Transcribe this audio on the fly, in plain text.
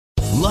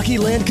Lucky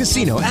Land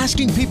Casino,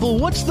 asking people,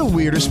 what's the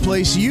weirdest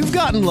place you've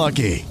gotten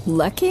lucky?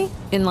 Lucky?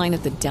 In line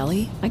at the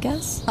deli, I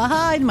guess?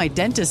 Aha, in my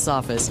dentist's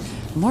office.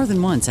 More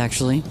than once,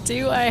 actually.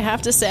 Do I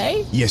have to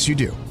say? Yes, you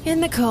do. In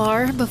the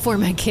car before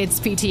my kids'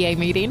 PTA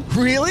meeting.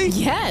 Really?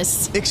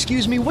 Yes.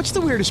 Excuse me, what's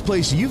the weirdest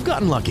place you've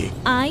gotten lucky?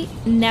 I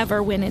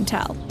never win and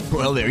tell.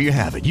 Well, there you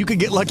have it. You can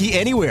get lucky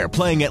anywhere,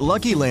 playing at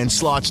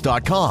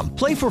LuckyLandSlots.com.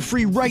 Play for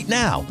free right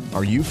now.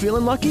 Are you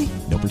feeling lucky?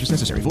 No purchase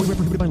necessary. Void where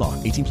prohibited by law.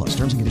 18 plus.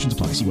 Terms and conditions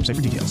apply. See website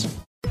for details.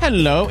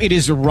 Hello, it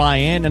is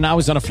Ryan, and I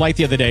was on a flight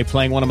the other day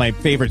playing one of my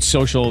favorite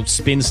social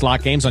spin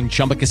slot games on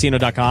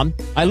ChumbaCasino.com.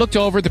 I looked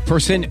over at the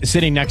person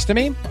sitting next to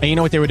me, and you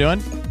know what they were doing?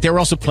 They were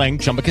also playing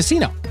Chumba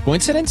Casino.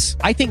 Coincidence?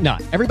 I think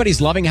not.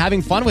 Everybody's loving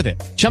having fun with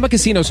it. Chumba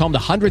Casino is home to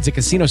hundreds of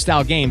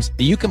casino-style games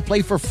that you can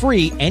play for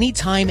free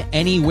anytime,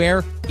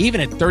 anywhere,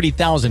 even at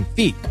 30,000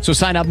 feet. So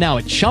sign up now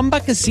at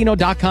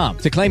ChumbaCasino.com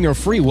to claim your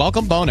free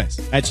welcome bonus.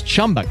 That's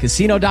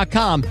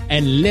ChumbaCasino.com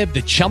and live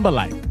the Chumba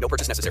life. No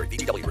purchase necessary.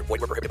 VGW. Void where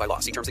prohibited by law.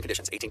 See terms and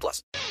conditions. 18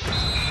 plus.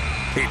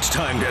 It's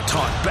time to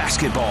talk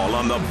basketball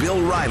on the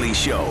Bill Riley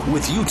Show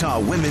with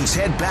Utah women's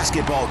head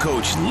basketball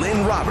coach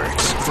Lynn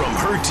Roberts. From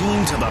her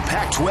team to the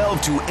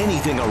Pac-12 to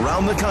anything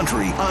around the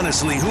country,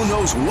 honestly, who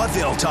knows what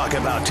they'll talk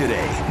about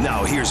today.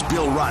 Now here's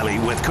Bill Riley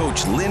with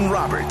Coach Lynn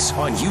Roberts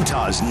on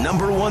Utah's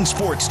 #1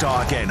 sports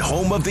talk and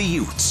home of the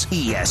Utes,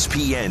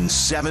 ESPN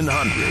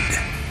 700.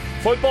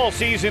 Football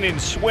season in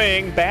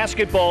swing,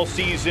 basketball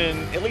season,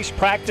 at least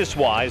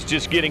practice-wise,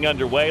 just getting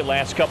underway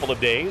last couple of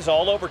days,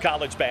 all over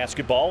college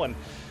basketball, and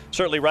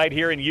certainly right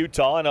here in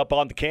Utah and up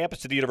on the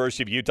campus at the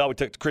University of Utah. We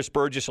took Chris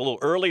Burgess a little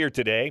earlier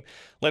today.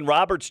 Lynn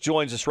Roberts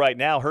joins us right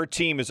now. Her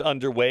team is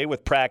underway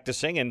with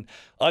practicing and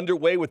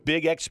underway with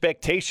big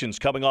expectations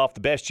coming off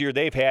the best year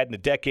they've had in a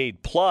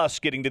decade plus,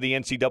 getting to the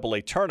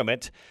NCAA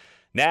tournament.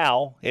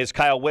 Now, as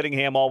Kyle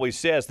Whittingham always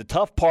says, the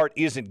tough part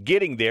isn't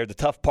getting there. The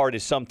tough part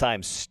is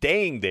sometimes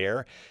staying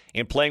there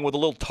and playing with a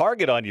little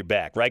target on your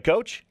back. Right,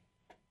 Coach?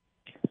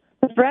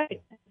 That's right.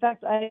 In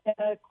fact, I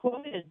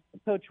quoted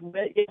Coach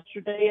Witt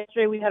yesterday.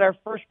 Yesterday we had our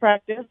first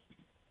practice,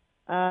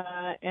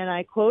 and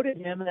I quoted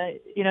him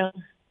that,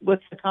 with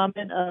the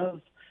comment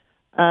of,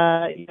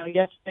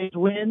 yesterday's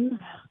wind,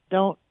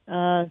 don't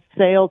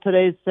sail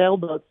today's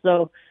sailboat.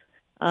 So,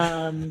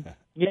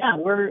 yeah,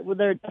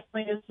 there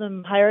definitely is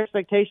some higher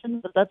expectations,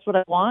 but that's what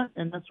I want,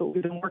 and that's what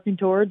we've been working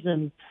towards.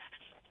 And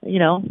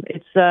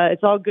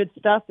it's all good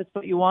stuff. It's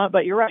what you want,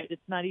 but you're right.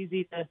 It's not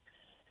easy to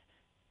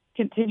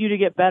continue to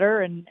get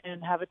better and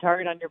have a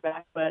target on your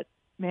back. But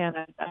man,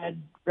 I'd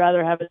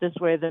rather have it this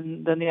way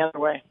than the other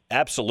way.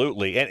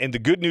 Absolutely. And the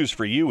good news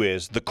for you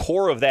is the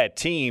core of that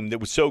team that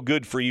was so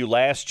good for you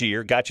last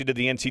year, got you to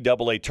the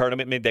NCAA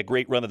tournament, made that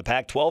great run of the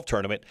Pac-12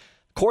 tournament.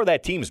 The core of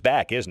that team's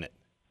back, isn't it?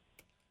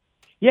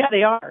 Yeah,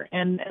 they are,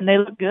 and they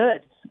look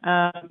good.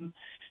 I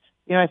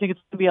think it's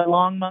going to be a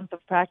long month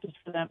of practice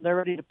for them. They're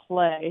ready to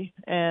play,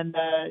 and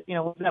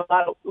we've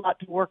got a lot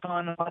to work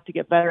on and a lot to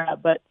get better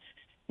at. But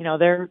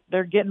they're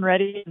getting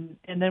ready,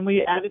 and then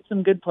we added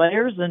some good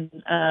players, and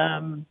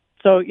I've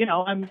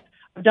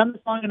done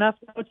this long enough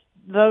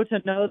though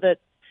to know that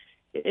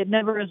it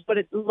never is what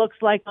it looks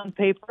like on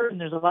paper, and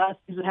there's a lot of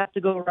things that have to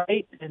go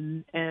right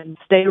and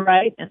stay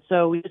right, and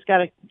so we just got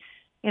to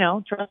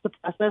trust the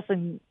process.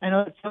 And I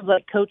know it sounds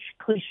like coach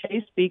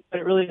cliche speak, but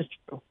it really is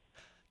true.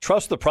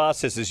 Trust the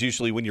process is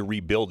usually when you're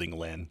rebuilding,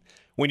 Lynn.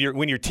 When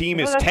your team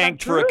is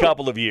tanked for a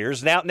couple of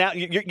years. Now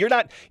you're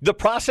not. The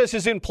process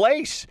is in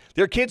place.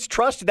 Their kids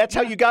trusted. That's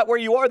how you got where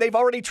you are. They've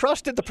already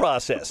trusted the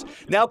process.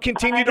 Now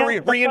continue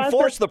to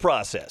reinforce the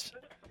process.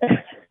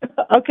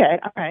 Okay.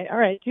 All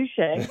right. Touche.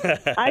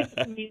 I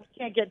mean, we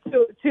can't get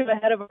too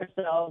ahead of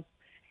ourselves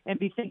and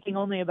be thinking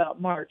only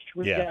about March.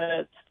 We've got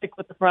to stick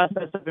with the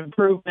process of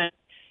improvement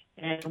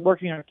and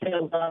working our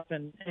tails off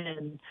and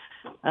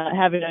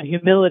having a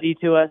humility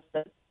to us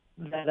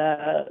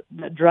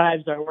that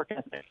drives our work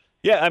ethic.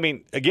 Yeah, I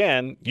mean,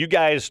 again, you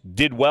guys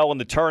did well in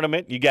the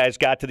tournament. You guys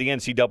got to the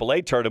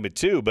NCAA tournament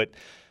too, but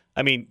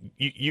I mean,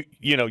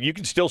 you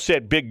can still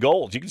set big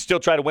goals. You can still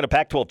try to win a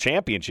Pac-12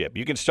 championship.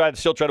 You can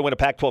still try to win a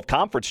Pac-12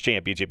 conference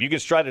championship. You can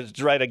try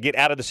to get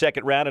out of the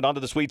second round and onto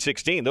the Sweet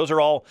 16. Those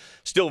are all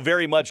still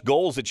very much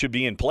goals that should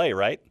be in play,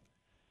 right?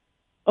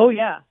 Oh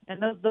yeah,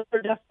 and those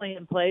are definitely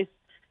in place.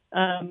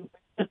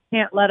 Just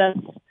can't let us.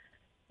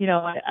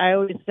 I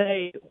always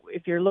say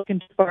if you're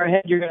looking too far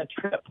ahead, you're going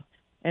to trip.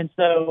 And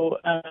so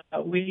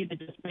we need to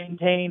just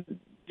maintain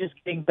just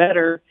getting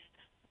better.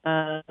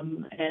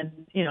 And,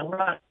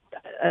 I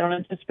don't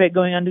anticipate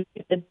going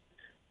undefeated.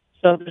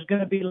 So there's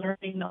going to be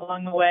learning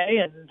along the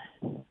way.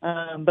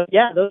 But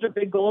yeah, those are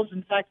big goals.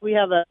 In fact, we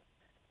have a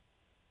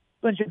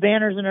bunch of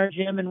banners in our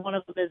gym, and one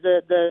of them is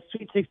the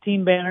Sweet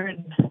 16 banner,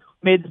 and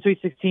made the Sweet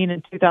 16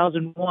 in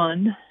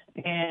 2001.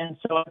 And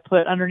so I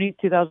put underneath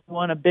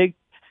 2001 a big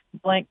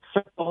blank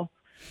circle.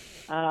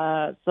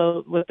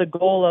 So with the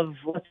goal of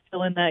let's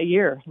fill in that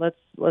year, let's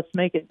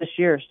make it this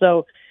year.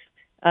 So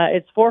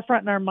it's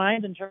forefront in our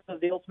mind in terms of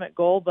the ultimate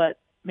goal, but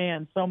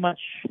man, so much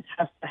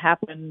has to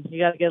happen. You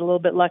got to get a little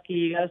bit lucky.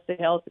 You got to stay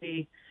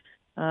healthy,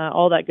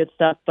 all that good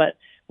stuff. But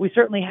we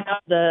certainly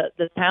have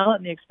the talent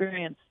and the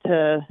experience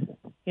to,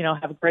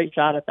 have a great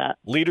shot at that.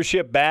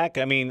 Leadership back?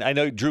 I mean, I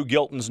know Drew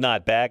Gilton's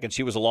not back, and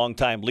she was a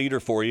longtime leader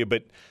for you,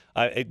 but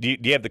do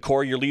you have the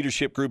core of your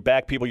leadership group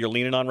back, people you're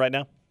leaning on right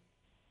now?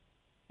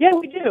 Yeah,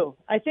 we do.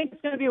 I think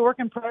it's going to be a work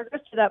in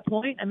progress to that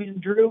point. I mean,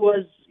 Drew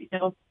was,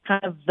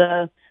 kind of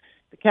the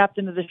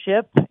captain of the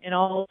ship in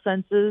all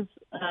senses,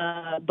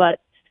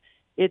 but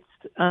it's,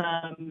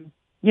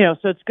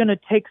 so it's going to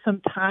take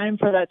some time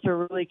for that to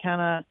really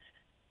kind of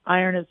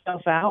iron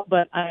itself out.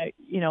 But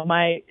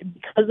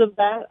because of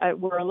that,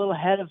 we're a little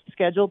ahead of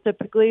schedule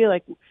typically.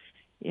 Like,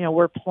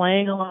 we're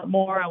playing a lot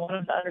more. I want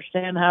them to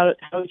understand how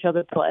each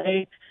other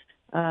play.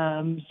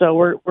 So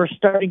we're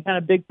starting kind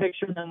of big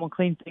picture, and then we'll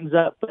clean things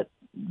up. But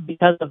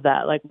because of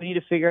that, like, we need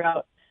to figure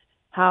out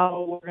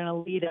how we're going to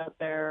lead out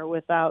there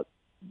without,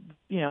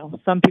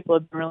 some people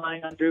have been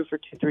relying on Drew for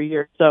 2-3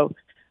 years. So,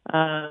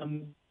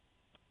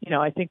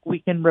 I think we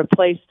can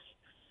replace.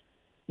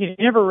 You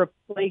never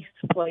replace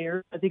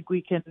players. I think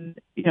we can,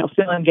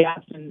 fill in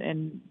gaps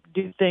and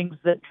do things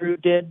that Drew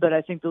did. But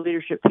I think the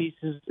leadership piece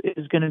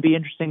is going to be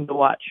interesting to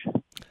watch.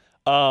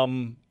 By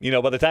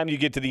the time you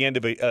get to the end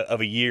of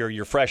a year,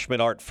 your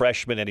freshmen aren't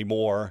freshmen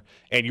anymore,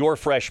 and your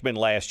freshmen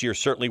last year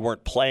certainly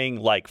weren't playing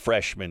like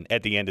freshmen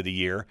at the end of the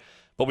year.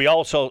 But we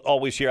also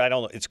always hear, I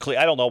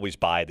don't always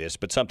buy this,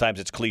 but sometimes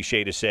it's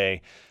cliche to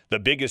say the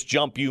biggest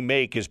jump you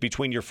make is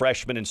between your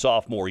freshman and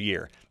sophomore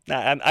year. Now,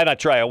 I'm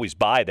not sure I always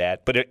buy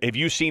that, but have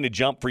you seen a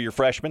jump for your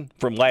freshmen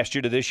from last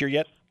year to this year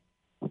yet?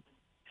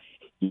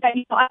 Yeah,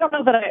 I don't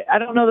know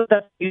that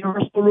that's a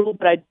universal rule,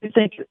 but I do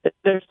think that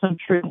there's some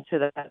truth to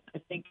that. I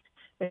think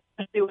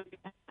especially when you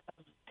have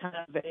kind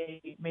of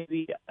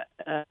maybe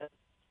a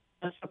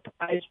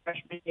surprise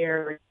freshman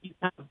year, you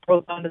kind of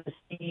broke onto the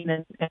scene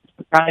and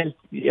surprised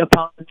the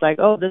opponents like,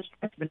 oh, this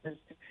freshman is,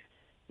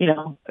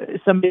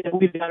 somebody that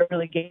we've got to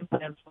really game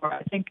plan for.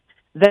 I think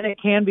then it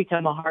can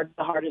become the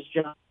hardest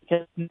job,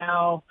 because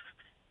now,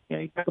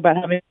 you talk about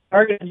having a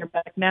target on your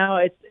back. Now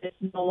it's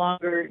no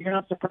longer, you're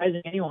not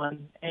surprising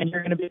anyone, and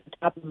you're going to be at the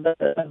top of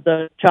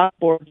the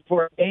chalkboard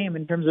for a game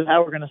in terms of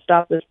how we're going to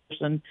stop this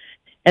person,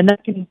 and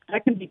that can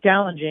be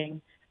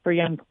challenging for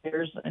young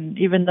players. And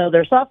even though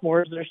they're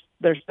sophomores,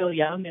 they're still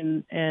young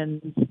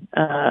and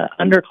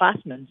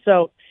underclassmen.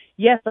 So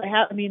yes,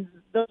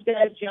 those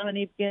guys, Gianna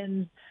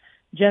Neepkins,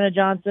 Jenna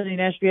Johnson, and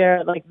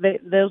Estrier,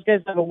 those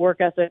guys have a work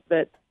ethic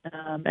that,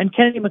 and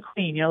Kennedy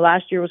McQueen,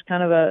 last year was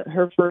kind of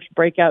her first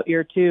breakout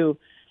year too.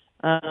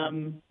 They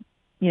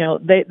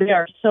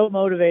are so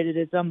motivated,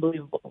 it's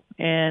unbelievable,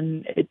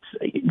 and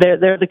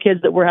they're the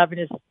kids that we're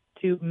having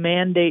to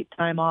mandate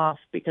time off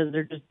because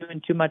they're just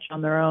doing too much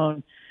on their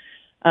own,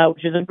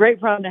 which is a great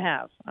problem to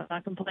have. I'm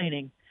not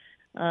complaining,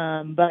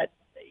 but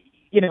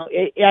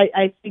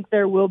I think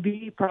there will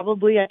be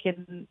I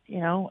can,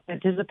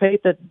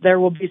 anticipate that there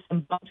will be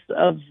some bumps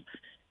of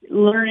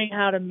learning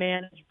how to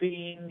manage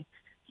being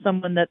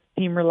someone that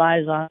the team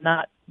relies on,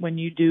 not when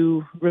you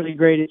do really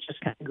great, it's just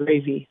kind of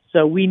gravy.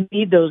 So we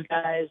need those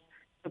guys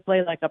to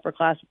play like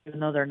upperclassmen, even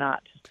though they're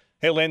not.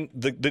 Hey, Lynn,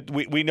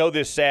 we know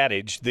this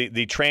adage,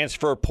 the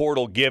transfer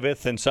portal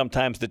giveth, and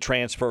sometimes the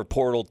transfer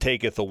portal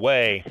taketh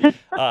away.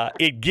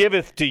 It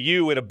giveth to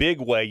you in a big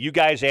way. You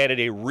guys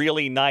added a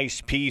really nice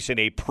piece and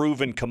a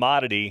proven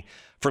commodity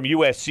from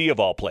USC,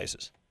 of all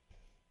places.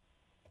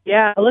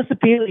 Yeah, Alyssa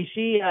Peely,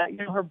 she,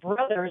 her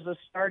brother is a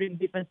starting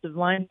defensive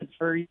lineman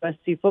for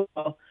USC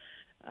football.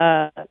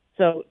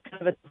 So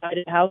kind of a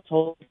divided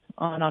household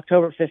on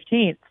October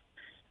 15th.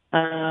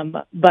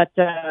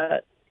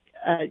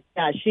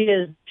 She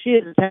is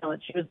a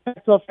talent. She was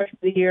Pac-12 freshman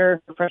of the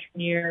year, her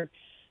freshman year.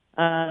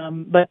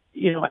 But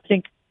I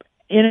think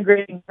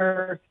integrating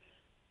her,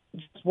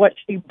 just what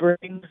she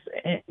brings,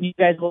 and you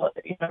guys will,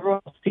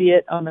 everyone will see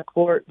it on the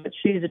court, but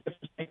she's a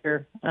difference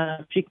maker.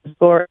 She can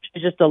score.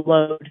 She's just a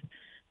load,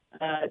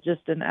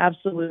 just an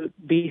absolute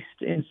beast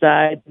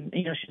inside. And,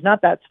 she's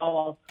not that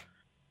tall,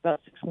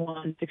 about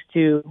 6'1",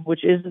 6'2",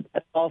 which isn't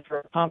that tall for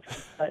a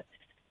conference, but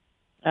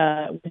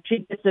when she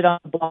gets it on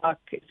the block,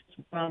 it's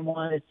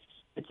one-on-one,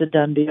 it's a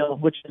done deal,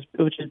 which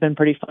has been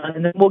pretty fun.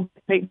 And then we'll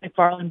get Peyton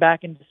McFarland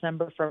back in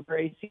December from her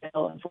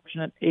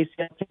unfortunate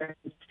ACL tear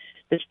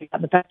that she got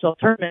in the Pac-12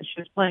 tournament.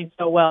 She was playing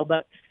so well,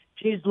 but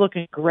she's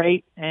looking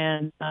great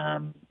and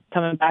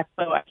coming back.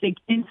 So I think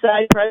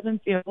inside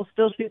presence, we'll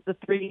still shoot the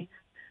three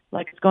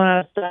like it's going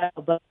out of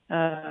style, but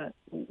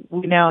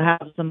we now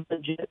have some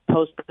legit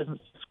post presence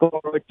to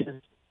score,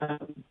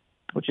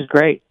 which is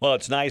great. Well,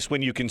 it's nice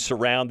when you can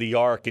surround the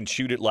arc and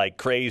shoot it like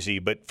crazy,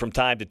 but from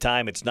time to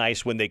time it's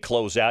nice when they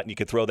close out and you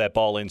can throw that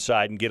ball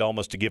inside and get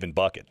almost a given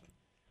bucket.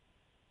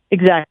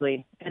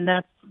 Exactly. And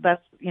that's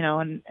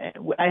and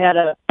I had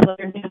a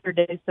player the other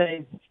day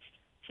say,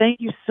 thank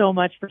you so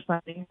much for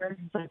signing her.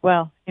 It's like,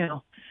 well,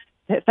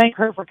 thank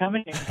her for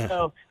coming in.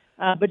 So,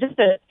 but just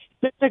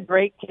a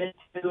great kid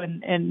too,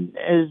 and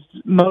is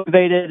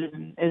motivated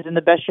and is in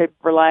the best shape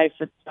of her life.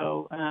 And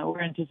so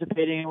we're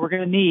anticipating, and we're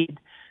going to need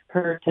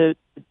her to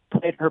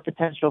play to her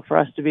potential for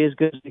us to be as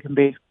good as we can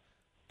be.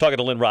 Talking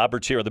to Lynn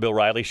Roberts here on the Bill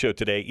Riley Show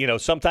today. You know,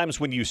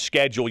 sometimes when you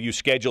schedule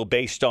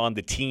based on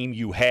the team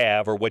you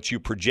have or what you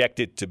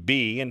project it to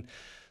be. And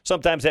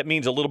sometimes that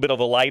means a little bit of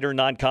a lighter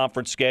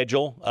non-conference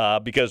schedule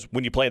because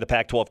when you play in the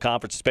Pac-12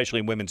 conference, especially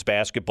in women's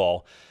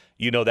basketball,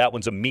 you know that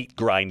one's a meat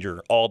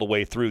grinder all the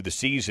way through the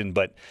season.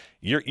 But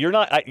you're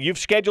not. You've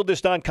scheduled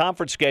this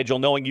non-conference schedule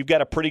knowing you've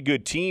got a pretty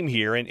good team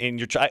here, and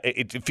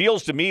it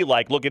feels to me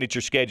like looking at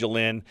your schedule,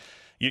 Lynn,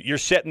 you're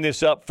setting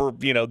this up for,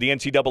 the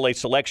NCAA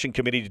selection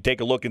committee to take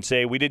a look and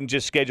say, we didn't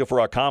just schedule for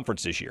our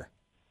conference this year.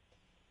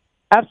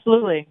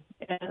 Absolutely.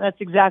 And that's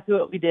exactly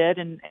what we did.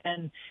 And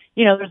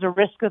there's a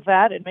risk with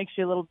that. It makes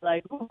you a little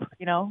like,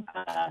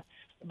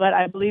 but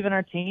I believe in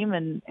our team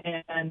and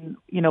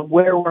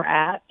where we're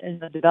at in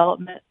the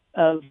development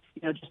of,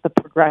 just the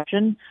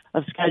progression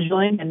of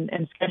scheduling.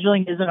 And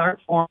scheduling is an art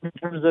form in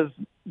terms of,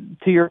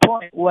 to your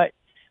point, what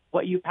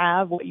you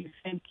have, what you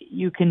think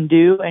you can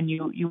do, and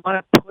you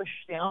want to push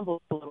the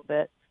envelope a little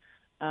bit.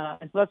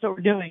 And so that's what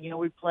we're doing.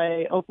 We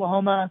play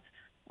Oklahoma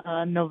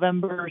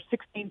November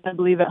 16th, I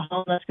believe, at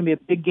home. That's going to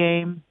be a big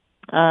game.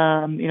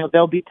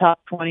 They'll be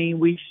top 20.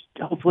 We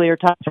hopefully are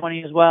top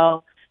 20 as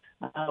well.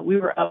 We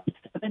were up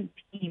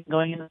 17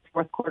 going into the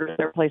fourth quarter of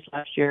their place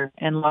last year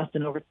and lost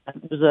in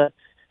overtime.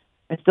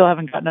 I still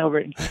haven't gotten over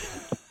it.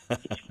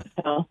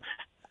 So,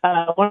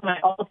 one of my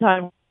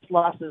all-time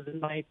losses in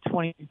my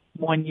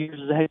 21 years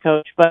as a head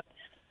coach. But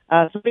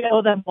so we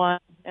owe them one,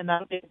 and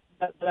that'll be a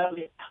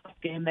tough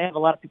game. They have a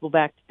lot of people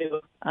back too,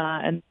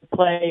 and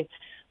play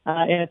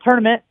in a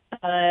tournament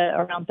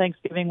around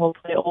Thanksgiving. We'll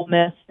play Ole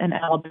Miss and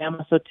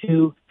Alabama, so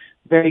two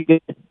very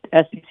good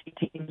SEC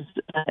teams,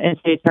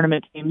 NCAA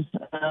tournament teams,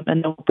 and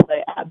then we'll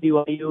play at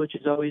BYU, which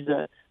is always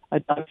a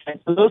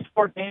dogfight. So those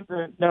four games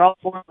they're all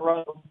four in a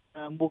row.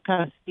 We'll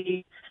kind of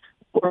see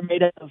what we're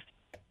made of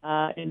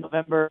in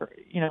November,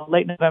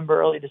 late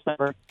November, early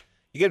December.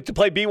 You get to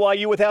play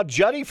BYU without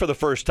Juddy for the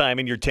first time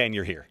in your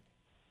tenure here.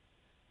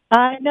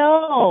 I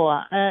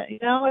know.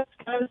 It's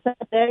kind of a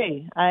sad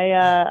day.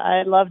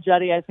 I love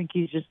Juddy. I think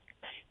he's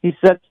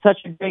such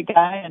a great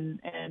guy, and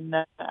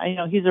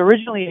he's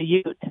originally a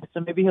Ute, so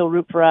maybe he'll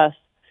root for us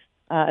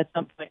at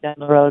some point down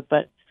the road.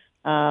 But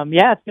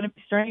it's going to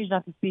be strange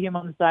not to see him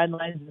on the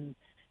sidelines, and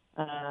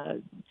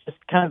just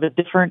kind of a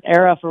different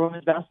era for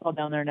women's basketball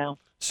down there now.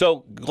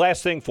 So,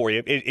 last thing for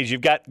you is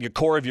you've got your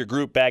core of your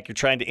group back. You're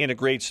trying to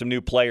integrate some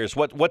new players.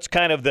 What's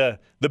kind of the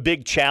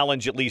big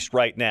challenge, at least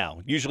right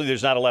now? Usually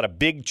there's not a lot of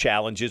big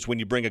challenges when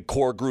you bring a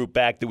core group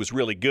back that was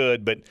really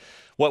good, but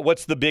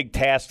what's the big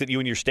task that you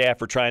and your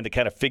staff are trying to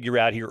kind of figure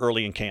out here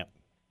early in camp?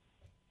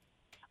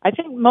 I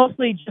think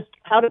mostly just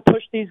how to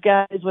push these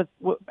guys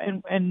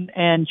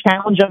and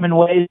challenge them in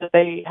ways that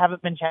they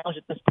haven't been challenged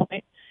at this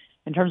point,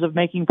 in terms of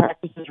making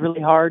practices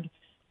really hard,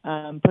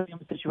 putting them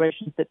in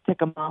situations that tick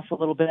them off a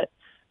little bit,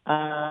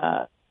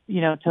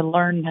 to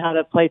learn how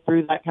to play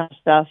through that kind of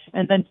stuff,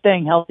 and then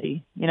staying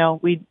healthy.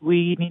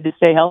 We need to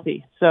stay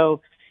healthy.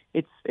 So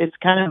it's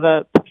kind of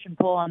a push and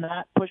pull on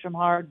that, push them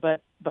hard,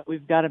 but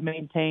we've got to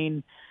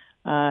maintain,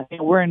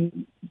 we're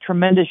in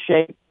tremendous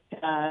shape,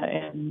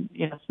 and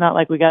it's not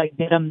like we got to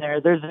get them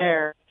there. They're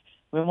there.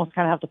 We almost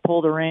kind of have to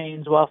pull the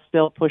reins while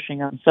still pushing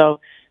them. So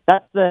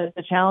that's the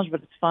challenge,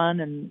 but it's fun.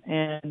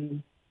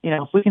 And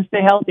if we can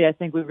stay healthy, I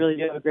think we really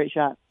do have a great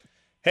shot.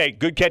 Hey,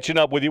 good catching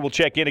up with you. We'll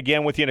check in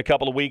again with you in a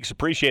couple of weeks.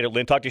 Appreciate it,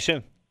 Lynn. Talk to you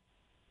soon.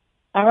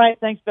 All right.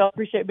 Thanks, Bill.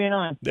 Appreciate being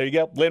on. There you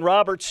go. Lynn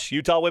Roberts,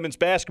 Utah women's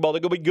basketball.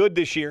 They're going to be good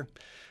this year.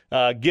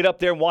 Get up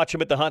there and watch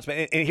them at the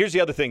Huntsman. And here's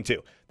the other thing,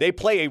 too. They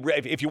play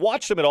if you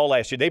watched them at all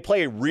last year, they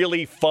play a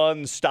really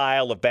fun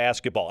style of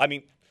basketball. I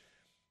mean,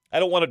 I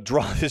don't want to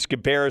draw this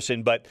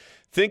comparison, but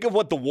think of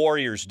what the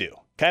Warriors do.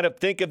 Kind of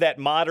think of that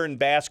modern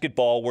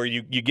basketball where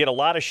you get a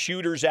lot of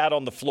shooters out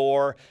on the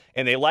floor,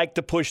 and they like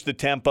to push the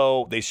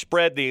tempo. They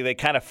spread, they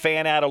kind of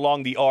fan out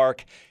along the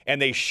arc,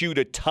 and they shoot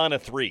a ton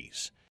of threes.